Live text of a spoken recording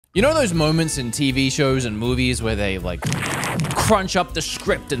You know those moments in TV shows and movies where they like crunch up the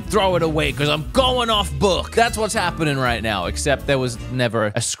script and throw it away because I'm going off book? That's what's happening right now, except there was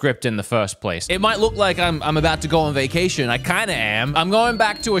never a script in the first place. It might look like I'm about to go on vacation. I kind of am. I'm going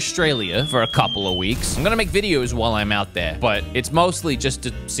back to Australia for a couple of weeks. I'm gonna make videos while I'm out there, but it's mostly just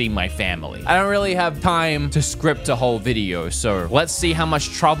to see my family. I don't really have time to script a whole video, so let's see how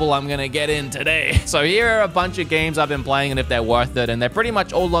much trouble I'm gonna get in today. So here are a bunch of games I've been playing and if they're worth it, and they're pretty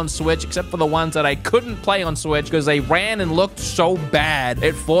much all on Switch, except for the ones that I couldn't play on Switch because they ran and looked so bad,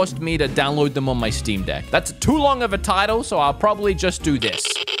 it forced me to download them on my Steam Deck. That's too long of a title, so I'll probably just do this.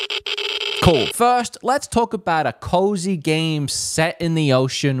 Cool. First, let's talk about a cozy game set in the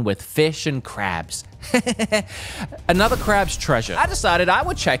ocean with fish and crabs. Another crab's treasure. I decided I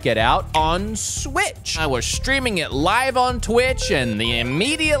would check it out on Switch. I was streaming it live on Twitch, and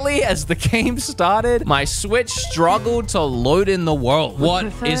immediately as the game started, my Switch struggled to load in the world. What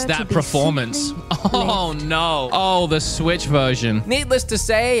is that performance? Oh no. Oh, the Switch version. Needless to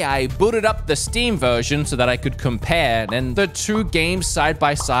say, I booted up the Steam version so that I could compare, and the two games side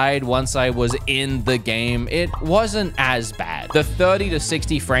by side once I was in the game, it wasn't as bad. The 30 to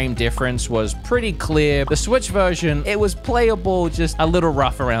 60 frame difference was pretty clear. The Switch version, it was playable, just a little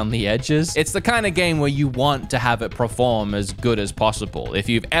rough around the edges. It's the kind of game where you want to have it perform as good as possible. If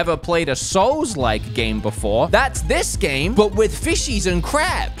you've ever played a Souls-like game before, that's this game, but with fishies and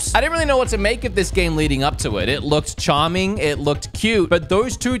crabs. I didn't really know what to make of this game leading up to it. It looked charming, it looked cute, but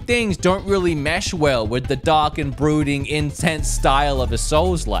those two things don't really mesh well with the dark and brooding, intense style of a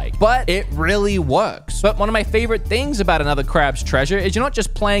Souls-like. But it really works. But one of my favorite things about Another Crab's Treasure is you're not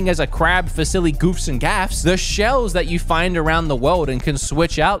just playing as a crab for silly goofs and gaffs. The shells that you find around the world and can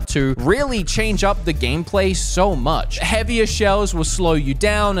switch out to really change up the gameplay so much. Heavier shells will slow you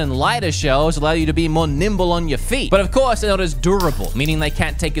down, and lighter shells allow you to be more nimble on your feet. But of course, they're not as durable, meaning they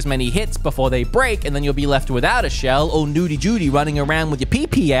can't take as many hits before they break, and then you'll be left without a shell, all nudie-judy running around with your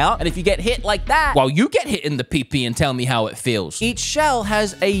pee-pee out. And if you get hit like that, well, you get hit in the pee-pee and tell me how it feels. Each shell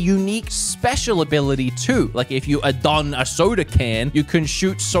has a unique special ability too. Like if you don a soda can, you can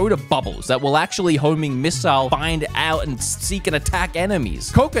shoot soda bubbles that will actually homing missile find out and seek and attack enemies.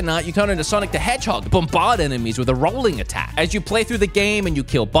 Coconut, you turn into Sonic the Hedgehog, bombard enemies with a rolling attack. As you play through the game and you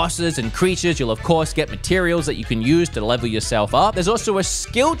kill bosses and creatures, you'll of course get materials that you can use to level yourself up. There's also a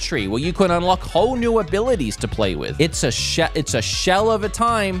skill tree where you can unlock whole new abilities to play with. It's a shell of a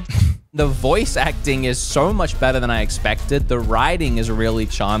time. The voice acting is so much better than I expected. The writing is really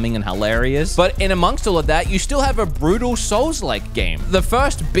charming and hilarious. But in amongst all of that, you still have a brutal Souls-like game. The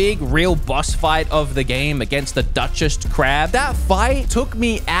first big real boss fight of the game against the Duchess Crab, that fight took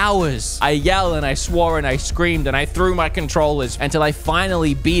me hours. I yelled and I swore and I screamed and I threw my controllers until I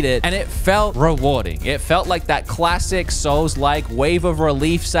finally beat it, and it felt rewarding. It felt like that classic Souls-like wave of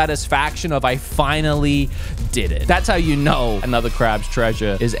relief satisfaction of I finally did it. That's how you know Another Crab's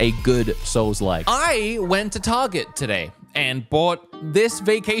Treasure is a good Souls-like. I went to Target today and bought this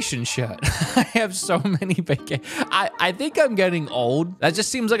vacation shirt. I have so many vacation. I think I'm getting old. That just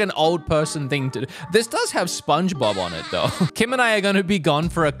seems like an old person thing to do. This does have SpongeBob on it though. Kim and I are going to be gone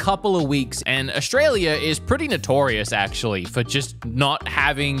for a couple of weeks, and Australia is pretty notorious actually for just not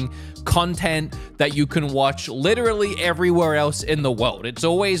having content that you can watch literally everywhere else in the world. It's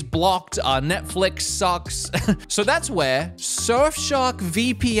always blocked. Netflix sucks. So that's where Surfshark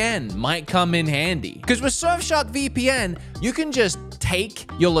VPN might come in handy. Because with Surfshark VPN, you can just take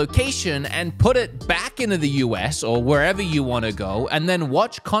your location and put it back into the US or wherever you want to go, and then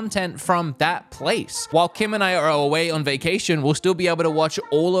watch content from that place. While Kim and I are away on vacation, we'll still be able to watch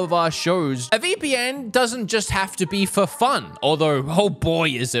all of our shows. A VPN doesn't just have to be for fun, although, oh boy,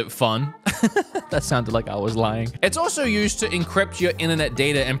 is it fun. That sounded like I was lying. It's also used to encrypt your internet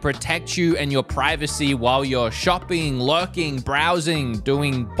data and protect you and your privacy while you're shopping, lurking, browsing,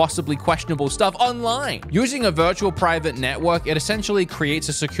 doing possibly questionable stuff online. Using a virtual private network, it essentially creates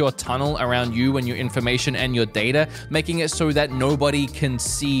a secure tunnel around you and your information and your data, making it so that nobody can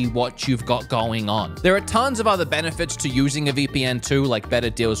see what you've got going on. There are tons of other benefits to using a VPN too, like better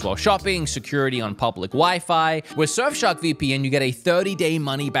deals while shopping, security on public Wi-Fi. With Surfshark VPN, you get a 30-day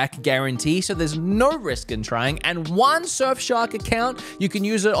money-back guarantee, so there's no risk in trying, and one Surfshark account, you can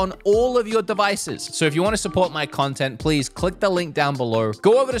use it on all of your devices. So if you want to support my content, please click the link down below,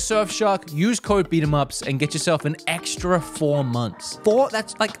 go over to Surfshark, use code BeatEmUps, and get yourself an extra 4 months.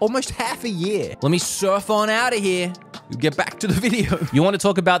 That's like almost half a year. Let me surf on out of here. get back to the video. You want to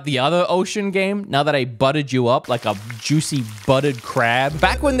talk about the other ocean game now that I buttered you up like a juicy buttered crab?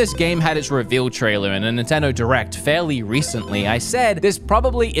 Back when this game had its reveal trailer in a Nintendo Direct fairly recently, I said this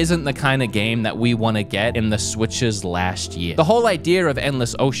probably isn't the kind of game that we want to get in the Switches last year. The whole idea of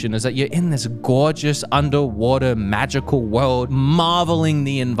Endless Ocean is that you're in this gorgeous underwater magical world, marveling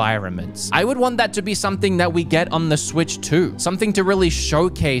the environments. I would want that to be something that we get on the Switch too. Something to really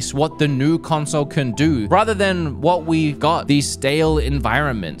showcase what the new console can do, rather than what we got, these stale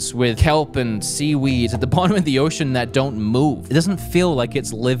environments with kelp and seaweeds at the bottom of the ocean that don't move. It doesn't feel like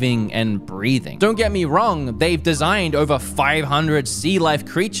it's living and breathing. Don't get me wrong, they've designed over 500 sea life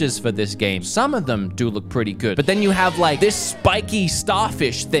creatures for this game. Some of them do look pretty good, but then you have like this spiky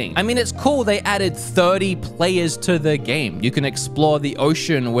starfish thing. I mean, it's cool they added 30 players to the game. You can explore the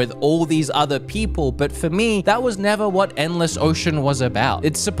ocean with all these other people, but for me, that was never what Endless Ocean was about.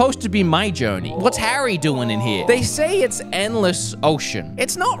 It's supposed to be my journey. What's Harry doing in here? They say it's Endless Ocean.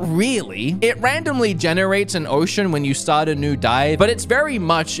 It's not really. It randomly generates an ocean when you start a new dive, but it's very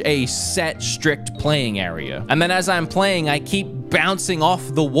much a set, strict playing area. And then as I'm playing, I keep bouncing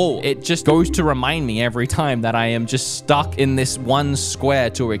off the wall. It just goes to remind me every time that I am just stuck in this one square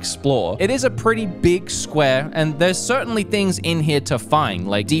to explore. It is a pretty big square, and there's certainly things in here to find,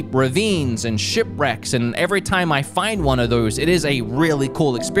 like deep ravines and shipwrecks, and every time I find one of those, it is a really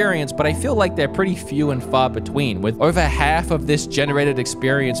cool experience, but I feel like they're pretty few and far between, with over half of this generated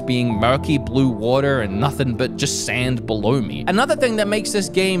experience being murky blue water and nothing but just sand below me. Another thing that makes this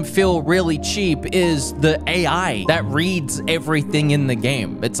game feel really cheap is the AI that reads everything in the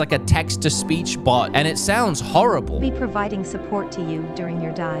game. It's like a text-to-speech bot, and it sounds horrible. Be providing support to you during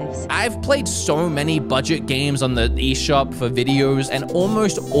your dives. I've played so many budget games on the eShop for videos, and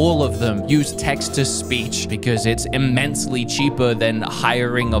almost all of them use text-to-speech because it's immensely cheaper than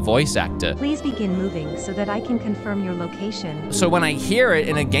hiring a voice actor. Please begin moving so that I can confirm your location. So when I hear it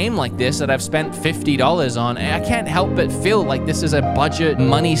in a game like this that I've spent $50 on, I can't help but feel like this is a budget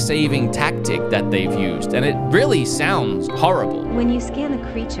money-saving tactic that they've used, and it really sounds horrible. When you scan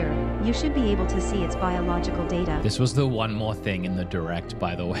a creature, you should be able to see its biological data. This was the one more thing in the Direct,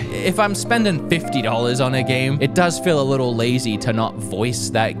 by the way. If I'm spending $50 on a game, it does feel a little lazy to not voice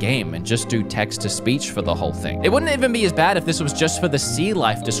that game and just do text-to-speech for the whole thing. It wouldn't even be as bad if this was just for the sea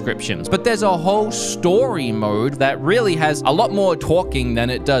life descriptions, but there's a whole story mode that really has a lot more talking than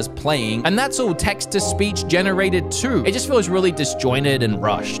it does playing, and that's all text-to-speech generated too. It just feels really disjointed and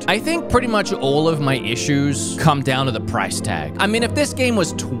rushed. I think pretty much all of my issues come down to the price tag. I mean, if this game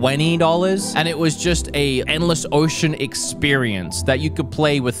was $20 and it was just a Endless Ocean experience that you could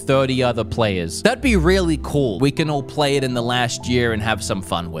play with 30 other players, that'd be really cool. We can all play it in the last year and have some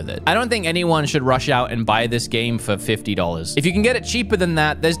fun with it. I don't think anyone should rush out and buy this game for $50. If you can get it cheaper than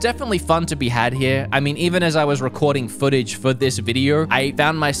that, there's definitely fun to be had here. I mean, even as I was recording footage for this video, I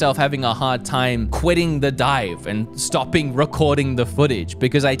found myself having a hard time quitting the dive and stopping recording the footage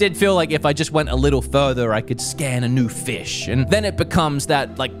because I did feel like if I just went a little further, I could scan a new fish. And then it becomes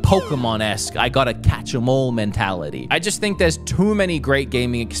that like Pokemon-esque, I gotta catch them all mentality. I just think there's too many great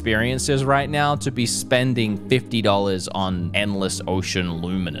gaming experiences right now to be spending $50 on Endless Ocean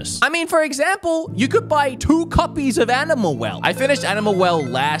Luminous. I mean, for example, you could buy 2 copies of Animal Well. I finished Animal Well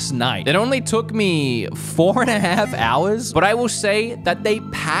last night. It only took me 4.5 hours, but I will say that they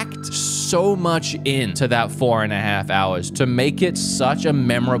packed so much into that 4.5 hours to make it such a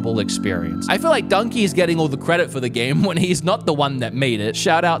memorable experience. I feel like Donkey is getting all the credit for the game when he's not the one that made it.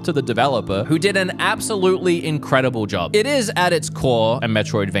 Shout out to the developer who did an absolutely incredible job. It is at its core a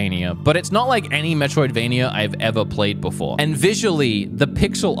Metroidvania, but it's not like any Metroidvania I've ever played before. And visually, the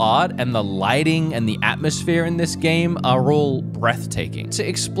pixel art and the lighting and the atmosphere in this game are all breathtaking. To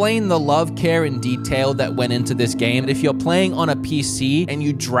explain the love, care, and detail that went into this game, if you're playing on a PC and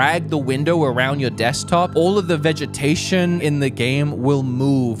you drag the window around your desktop, all of the vegetation in the game will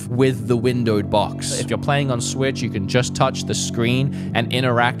move with the windowed box. If you're playing on Switch, you can just touch the screen and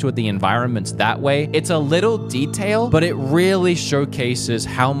interact with the environments that way. It's a little detail, but it really showcases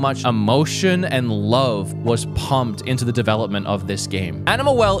how much emotion and love was pumped into the development of this game.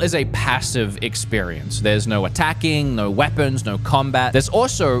 Animal Well is a passive experience. There's no attacking, no weapons, no combat. There's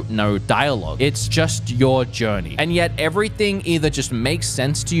also no dialogue. It's just your journey. And yet everything either just makes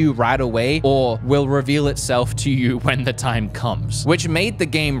sense to you right away or will reveal itself to you when the time comes, which made the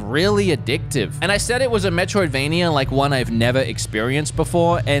game really addictive. And I said it was a Metroidvania like one I've never experienced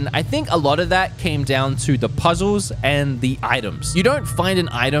before, and I think a lot of that came down to the puzzles and the items. You don't find an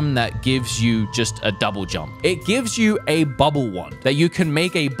item that gives you just a double jump. It gives you a bubble wand that you can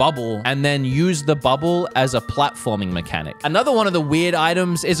make a bubble and then use the bubble as a platforming mechanic. Another one of the weird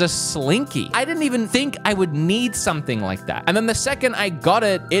items is a slinky. I didn't even think I would need something like that. And then the second I got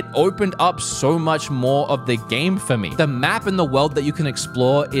it, it opened up so much more of the game for me. The map and the world that you can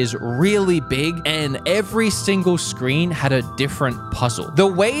explore is really big, and every single screen had a different puzzle. The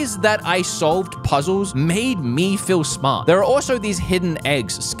ways that I solved puzzles made me feel smart. There are also these hidden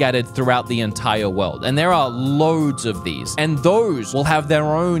eggs scattered throughout the entire world, and there are loads of these, and those will have their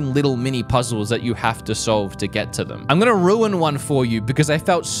own little mini puzzles that you have to solve to get to them. I'm gonna ruin one for you because I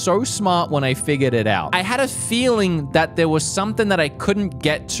felt so smart when I figured it out. I had a feeling that there was something that I couldn't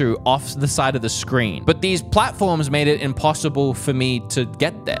get to off the side of the screen, but these platforms made it impossible for me to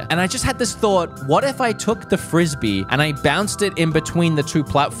get there. And I just had this thought, what if I took the frisbee and I bounced it in between the two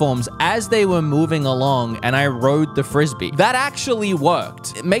platforms as they were moving along and I rode the frisbee? That actually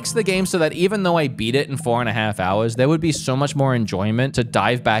worked. It makes the game so that even though I beat it in 4.5 hours, there would be so much more enjoyment to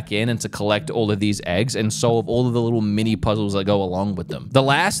dive back in and to collect all of these eggs and solve all of the little mini puzzles that go along with them. The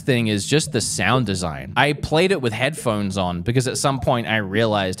last thing is just the sound design. I played it with headphones on because at some point I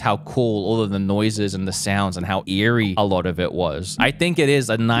realized how cool all of the noises and the sounds and how eerie a lot of it was. I think it is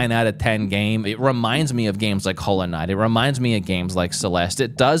a 9 out of 10 game. It reminds me of games like Hollow Knight. It reminds me of games like Celeste.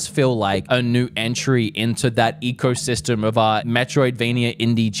 It does feel like a new entry into that ecosystem of our Metroidvania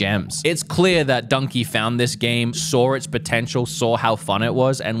indie gems. It's clear that Donkey found this game, saw its potential, saw how fun it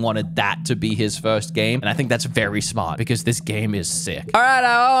was, and wanted that to be his first game. And I think that's very smart because this game is sick. All right,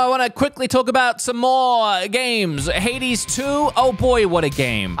 I want to quickly talk about some more games. Hades 2, oh boy, what a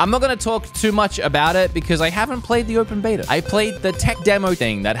game. I'm not going to talk too much about it because I haven't played the open beta. I played the tech demo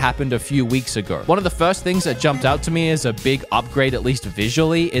thing that happened a few weeks ago. One of the first things that jumped out to me as a big upgrade, at least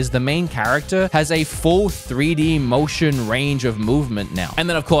visually, is the main character has a full 3D motion range of movement now. And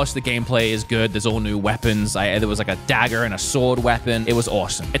then, of course, the gameplay is good. There's all new weapons. There was like a dagger and a sword weapon. It was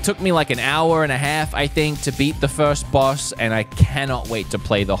awesome. It took me like an hour and a half, I think, to beat the first boss, and I cannot wait to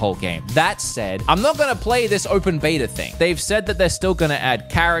play the whole game. That said, I'm not going to play this open beta thing. They've said that they're still going to add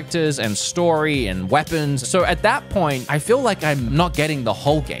characters and story and weapons. So at that point, I feel like I'm not getting the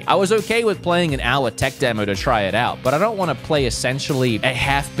whole game. I was okay with playing an hour tech demo to try it out, but I don't want to play essentially a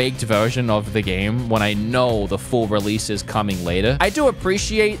half-baked version of the game when I know the full release is coming later. I do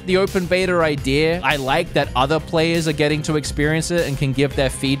appreciate the open beta idea. I like that other players are getting to experience it and can give their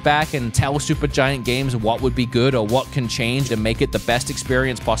feedback and tell Supergiant Games what would be good or what can change and make it the best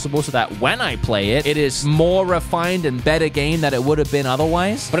experience possible so that when I play it, it is more refined and better game than it would have been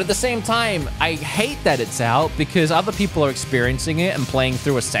otherwise. But at the same time, I hate that it's out because other people are experiencing it and playing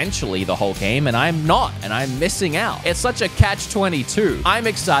through essentially the whole game, and I'm not, and I'm missing out. It's such a catch-22. I'm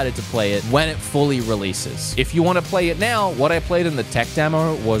excited to play it when it fully releases. If you want to play it now, what I played in the tech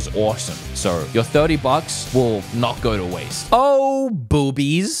demo was awesome. So your $30 will not go to waste. Oh,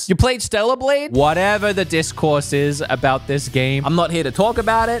 boobies. You played Stellar Blade? Whatever the discourse is about this game, I'm not here to talk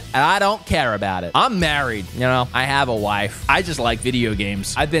about it, and I don't care about it. I'm married, you know, I have a wife. I just like video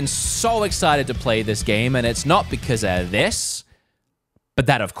games. I've been so excited to play this game, and it's not because of this, but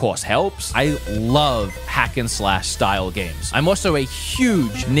that of course helps. I love hack and slash style games. I'm also a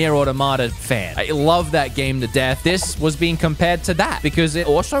huge Nier Automata fan. I love that game to death. This was being compared to that because it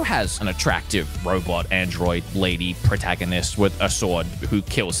also has an attractive robot android lady protagonist with a sword who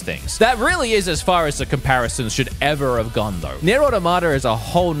kills things. That really is as far as the comparisons should ever have gone though. Nier Automata is a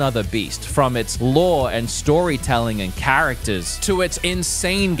whole nother beast, from its lore and storytelling and characters to its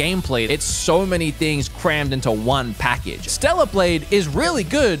insane gameplay. It's so many things crammed into one package. Stellar Blade is really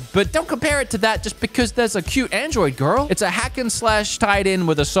good, but don't compare it to that just because there's a cute android girl. It's a hack and slash tied in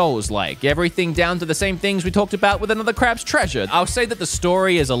with a Souls-like. Everything down to the same things we talked about with Another Crab's Treasure. I'll say that the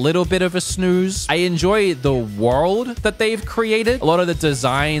story is a little bit of a snooze. I enjoy the world that they've created. A lot of the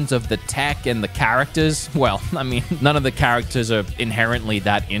designs of the tech and the characters, well, I mean, none of the characters are inherently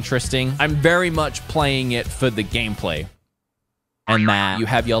that interesting. I'm very much playing it for the gameplay. And that you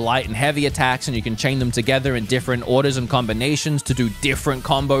have your light and heavy attacks and you can chain them together in different orders and combinations to do different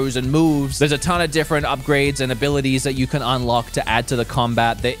combos and moves. There's a ton of different upgrades and abilities that you can unlock to add to the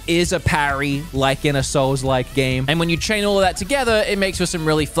combat. There is a parry like in a Souls-like game. And when you chain all of that together, it makes for some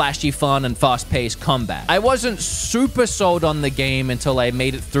really flashy, fun, and fast-paced combat. I wasn't super sold on the game until I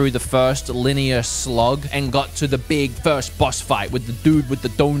made it through the first linear slog and got to the big first boss fight with the dude with the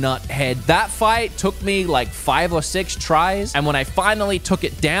donut head. That fight took me like 5 or 6 tries. And when I finally took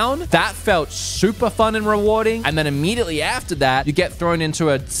it down. That felt super fun and rewarding. And then immediately after that, you get thrown into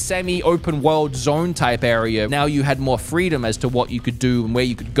a semi-open world zone type area. Now you had more freedom as to what you could do and where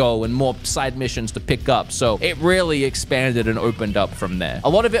you could go and more side missions to pick up. So it really expanded and opened up from there. A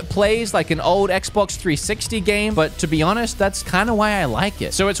lot of it plays like an old Xbox 360 game, but to be honest, that's kind of why I like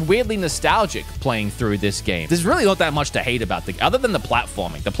it. So it's weirdly nostalgic playing through this game. There's really not that much to hate about the other than the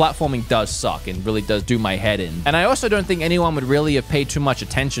platforming. The platforming does suck and really does do my head in. And I also don't think anyone would really have paid too much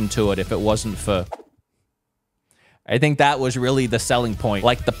attention to it if it wasn't for... I think that was really the selling point,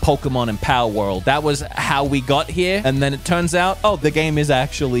 like the Pokemon and Power World. That was how we got here, and then it turns out, oh, the game is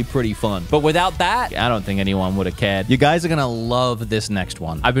actually pretty fun. But without that, I don't think anyone would have cared. You guys are gonna love this next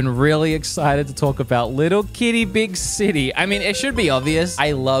one. I've been really excited to talk about Little Kitty Big City. I mean, it should be obvious.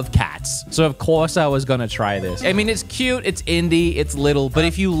 I love cats, so of course I was gonna try this. I mean, it's cute, it's indie, it's little, but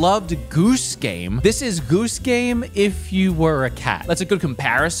if you loved Goose Game, this is Goose Game if you were a cat. That's a good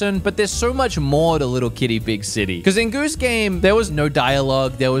comparison, but there's so much more to Little Kitty Big City. Because in Goose Game, there was no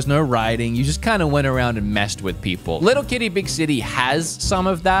dialogue, there was no writing, you just kind of went around and messed with people. Little Kitty Big City has some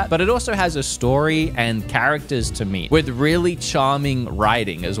of that, but it also has a story and characters to meet with really charming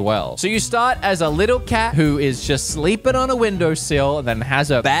writing as well. So you start as a little cat who is just sleeping on a windowsill and then has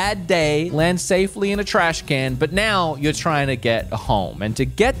a bad day, lands safely in a trash can, but now you're trying to get home. And to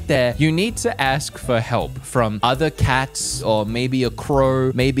get there, you need to ask for help from other cats or maybe a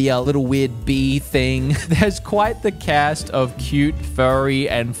crow, maybe a little weird bee thing. There's quite the cast of cute, furry,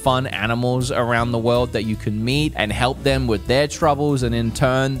 and fun animals around the world that you can meet and help them with their troubles, and in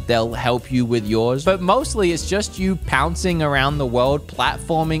turn, they'll help you with yours. But mostly, it's just you pouncing around the world,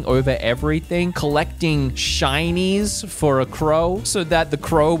 platforming over everything, collecting shinies for a crow so that the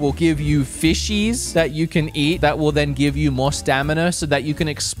crow will give you fishies that you can eat that will then give you more stamina so that you can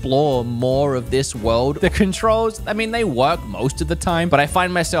explore more of this world. The controls, I mean, they work most of the time, but I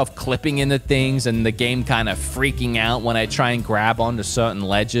find myself clipping into things and the game kind of freaking out when I try and grab onto certain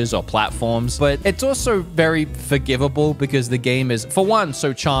ledges or platforms. But it's also very forgivable because the game is, for one,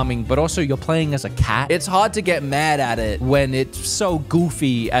 so charming, but also you're playing as a cat. It's hard to get mad at it when it's so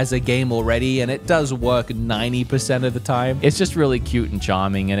goofy as a game already, and it does work 90% of the time. It's just really cute and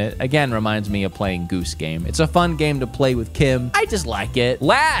charming, and it, again, reminds me of playing Goose Game. It's a fun game to play with Kim. I just like it.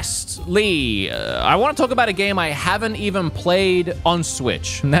 Lastly, I want to talk about a game I haven't even played on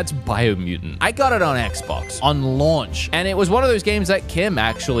Switch, and that's Biomutant. I got it on Xbox on launch, and it was one of those games that Kim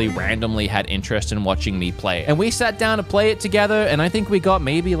actually randomly had interest in watching me play, and we sat down to play it together, and I think we got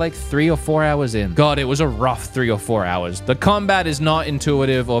maybe like 3 or 4 hours in. God, it was a rough 3 or 4 hours. The combat is not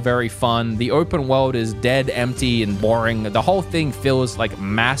intuitive or very fun. The open world is dead empty and boring. The whole thing feels like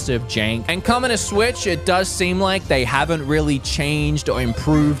massive jank, and coming to Switch, it does seem like they haven't really changed or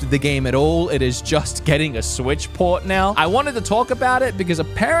improved the game at all. It is just getting a Switch port now. I wanted to talk about it because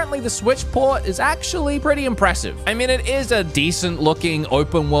apparently the Switch port is actually pretty impressive. I mean, it is a decent looking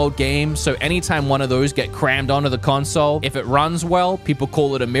open world game, so anytime one of those get crammed onto the console, if it runs well, people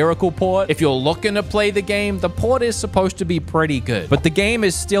call it a miracle port. If you're looking to play the game, the port is supposed to be pretty good, but the game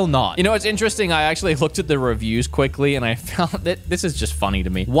is still not. You know, it's interesting. I actually looked at the reviews quickly and I found that this is just funny to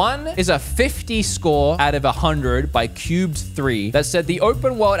me. One is a 50 score out of 100 by Cubed3 that said the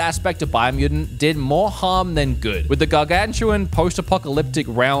open world aspect of Biomutant did more harm than good. With the gargantuan post-apocalyptic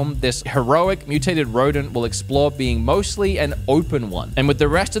realm, this heroic mutated rodent will explore being mostly an open one, and with the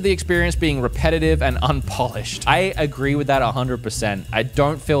rest of the experience being repetitive and unpolished. I agree with that 100%. I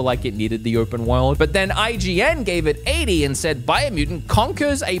don't feel like it needed the open world, but then IGN gave it 80 and said Biomutant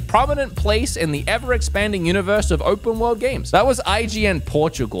conquers a prominent place in the ever-expanding universe of open world games. That was IGN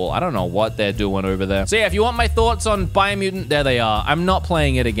Portugal. I don't know what they're doing over there. So yeah, if you want my thoughts on Biomutant, there they are. I'm not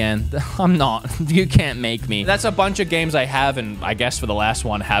playing it again. I'm not. You can't make me. That's a bunch of games I have, and I guess for the last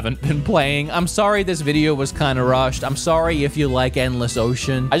one, haven't been playing. I'm sorry this video was kind of rushed. I'm sorry if you like Endless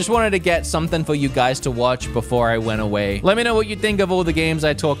Ocean. I just wanted to get something for you guys to watch before I went away. Let me know what you think of all the games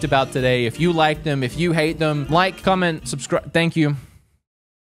I talked about today. If you like them, if you hate them, like, comment, subscribe. Thank you.